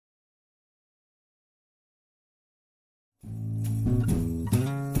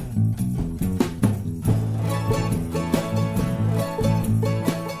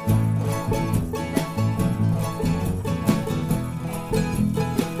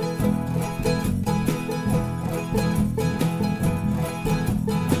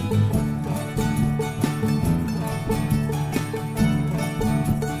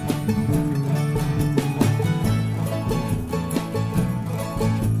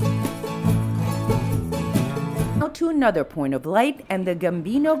to another point of light and the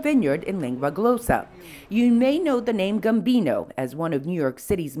Gambino vineyard in Linguaglossa. You may know the name Gambino as one of New York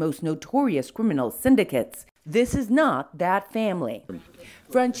City's most notorious criminal syndicates. This is not that family.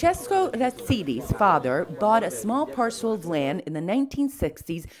 Francesco Razzidi's father bought a small parcel of land in the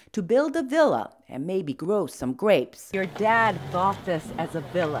 1960s to build a villa and maybe grow some grapes. Your dad bought this as a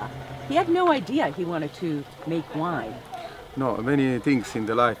villa. He had no idea he wanted to make wine. No, many things in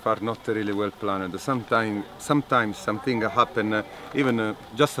the life are not really well planned. Sometimes something happen even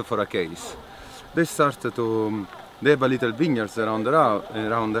just for a case. They have a little vineyards around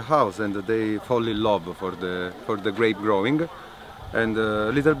the house, and they fall in love for the grape growing. And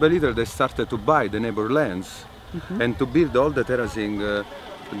little by little they started to buy the neighbor lands and to build all the terracing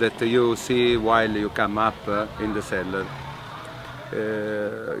that you see while you come up in the cellar.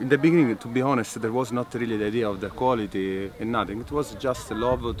 In the beginning, to be honest, there was not really the idea of the quality and nothing. It was just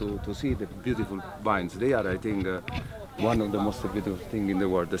love to see the beautiful vines. They are, I think, one of the most beautiful things in the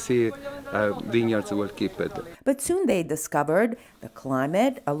world. To see vineyards well kept. But soon they discovered the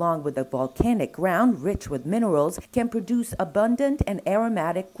climate, along with the volcanic ground rich with minerals, can produce abundant and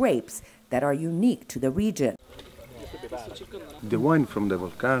aromatic grapes that are unique to the region. The wine from the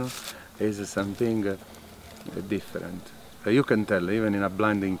volcano is something different. You can tell, even in a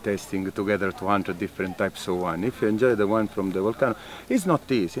blinding tasting together 200 different types of wine. If you enjoy the wine from the volcano, it's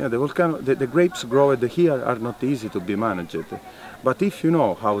not easy. The grapes growed here are not easy to be managed. But if you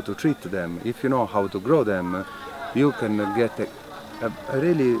know how to treat them, if you know how to grow them, you can get a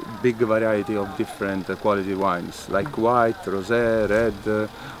really big variety of different quality wines, like white, rosé, red,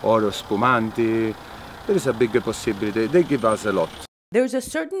 or spumanti. There is a big possibility. They give us a lot. There's a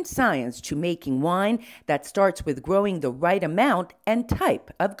certain science to making wine that starts with growing the right amount and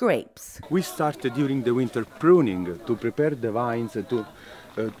type of grapes. We started during the winter pruning to prepare the vines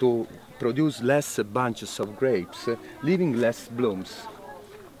to produce less bunches of grapes, leaving less blooms.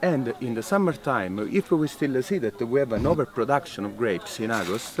 And in the summertime, if we still see that we have an overproduction of grapes in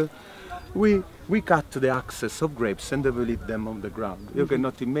August, we cut the axes of grapes and we leave them on the ground. You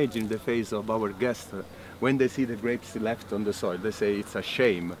cannot imagine the face of our guests when they see the grapes left on the soil. They say it's a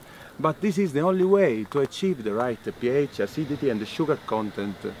shame. But this is the only way to achieve the right pH, acidity and the sugar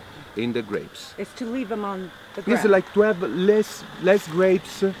content in the grapes. It's to leave them on the ground. It's like to have less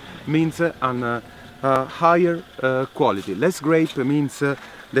grapes means a higher quality. Less grape means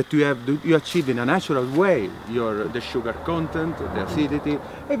that you achieve in a natural way the sugar content, the acidity,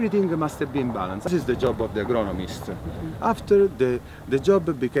 everything must be in balance. This is the job of the agronomist. After the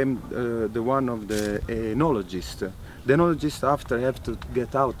job became the one of the enologist. The enologist after have to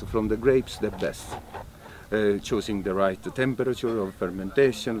get out from the grapes the best. Choosing the right temperature of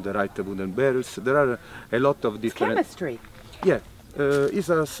fermentation, the right wooden barrels. There are a lot of different... It's chemistry. Yeah,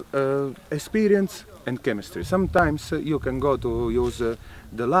 it's experience and chemistry. Sometimes you can go to use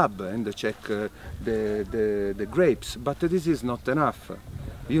the lab and check the grapes, but this is not enough.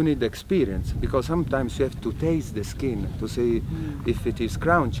 You need experience, because sometimes you have to taste the skin to see if it is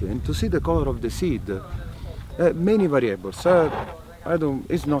crunchy and to see the color of the seed. Many variables.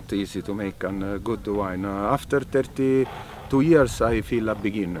 It's not easy to make a good wine. After 32 years I feel a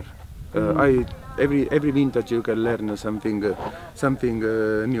beginner. Every vintage you can learn something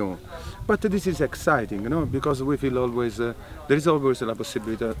new. But this is exciting, because we feel always there is always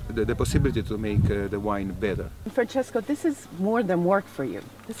the possibility to make the wine better. Francesco, this is more than work for you.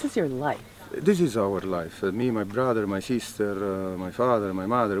 This is your life. This is our life. Me, my brother, my sister, my father, my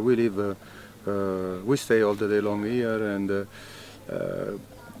mother. We live. We stay all the day long here, and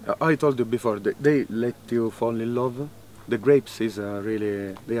I told you before, they let you fall in love. The grapes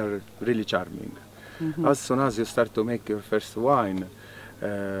they are really charming. As soon as you start to make your first wine,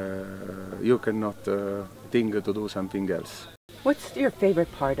 you cannot think to do something else. What's your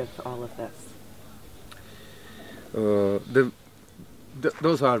favorite part of all of this?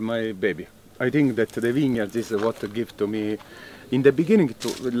 Those are my baby. I think that the vineyard is what give to me. In the beginning,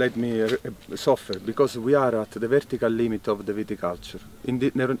 to let me suffer, because we are at the vertical limit of the viticulture. In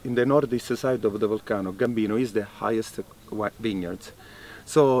the northeast side of the volcano, Gambino is the highest vineyards.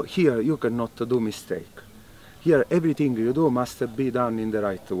 So here you cannot do mistake. Here everything you do must be done in the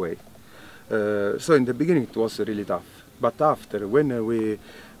right way. So in the beginning it was really tough. But after, when we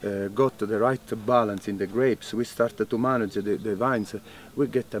got the right balance in the grapes, we started to manage the vines, we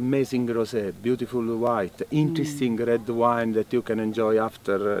get amazing rosé, beautiful white, interesting red wine that you can enjoy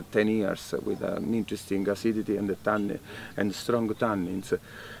after 10 years with an interesting acidity and strong tannins.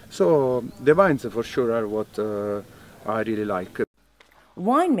 So the vines for sure are what I really like.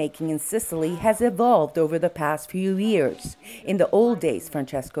 Winemaking in Sicily has evolved over the past few years. In the old days,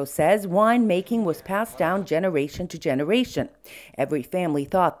 Francesco says, winemaking was passed down generation to generation. Every family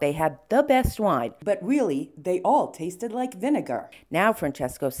thought they had the best wine, but really, they all tasted like vinegar. Now,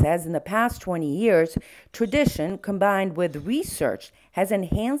 Francesco says, in the past 20 years, tradition combined with research has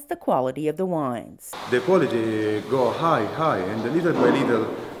enhanced the quality of the wines. The quality go high, and little by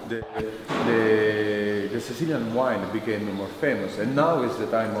little, the Sicilian wine became more famous, and now is the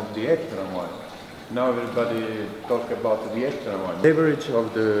time of the Etna wine. Now everybody talk about the Etna wine. The average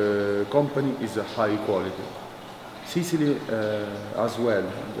of the company is a high quality. Sicily as well.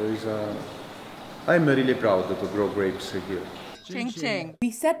 I'm really proud to grow grapes here. Ching ching.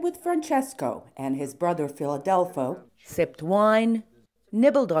 We sat with Francesco and his brother Philadelphio, sipped wine,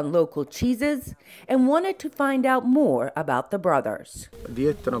 nibbled on local cheeses, and wanted to find out more about the brothers. The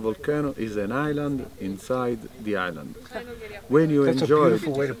Etna volcano is an island inside the island. When you That's enjoy a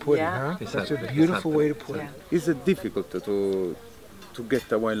beautiful way to put it, huh? That's a beautiful way to put it. It's difficult to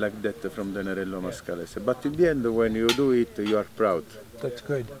get a wine like that from the Nerello Mascalese, but in the end, when you do it, you are proud. That's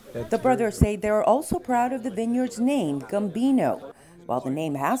good. The brothers say they're also proud of the vineyard's name, Gambino. While the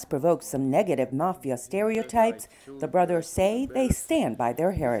name has provoked some negative mafia stereotypes, the brothers say they stand by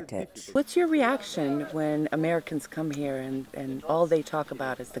their heritage. What's your reaction when Americans come here and all they talk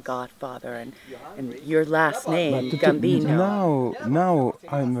about is the Godfather and your last name, Gambino? Now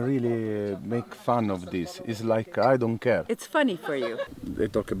I'm really make fun of this. It's like I don't care. It's funny for you. They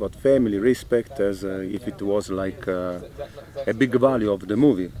talk about family, respect, as if it was like a big value of the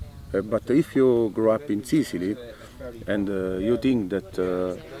movie. But if you grow up in Sicily, and you think that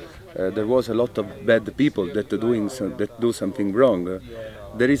there was a lot of bad people that do something wrong,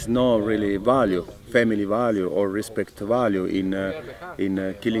 there is no really value, family value or respect value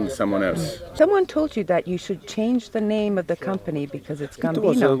in killing someone else. Someone told you that you should change the name of the company because it's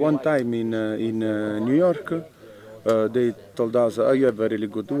Gambino. It was one time in New York. They told us, oh, you have a really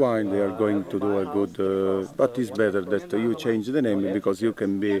good wine, they are going to do a good, but it's better that you change the name because you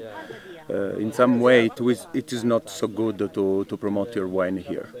can be in some way, it is not so good to promote your wine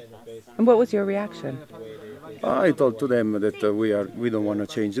here. And what was your reaction? I told to them that we don't want to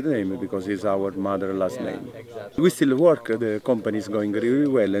change the name because it's our mother's last name. We still work, the company is going really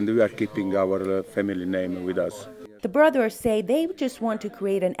well, and we are keeping our family name with us. The brothers say they just want to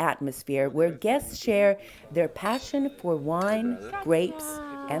create an atmosphere where guests share their passion for wine, grapes,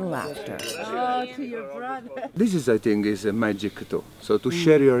 and laughter. Oh, to your brother. This is, I think, is a magic too. So to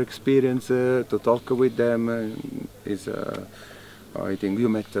share your experience, to talk with them, is, I think you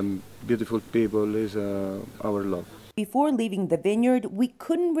met them beautiful people, is our love. Before leaving the vineyard, we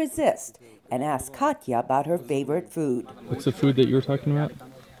couldn't resist and asked Katya about her favorite food. What's the food that you were talking about?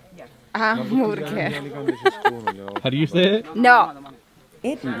 Hamburger. How do you say it? No.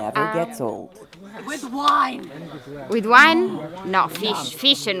 It never gets old. With wine. With wine? No, fish.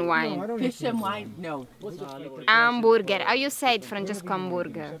 Fish and wine. Fish and wine? No. Hamburger. How you say it, Francesco?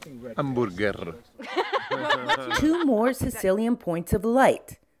 Hamburger. Hamburger. 2 more Sicilian points of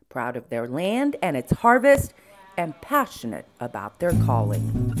light, proud of their land and its harvest, and passionate about their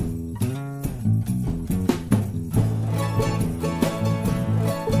calling.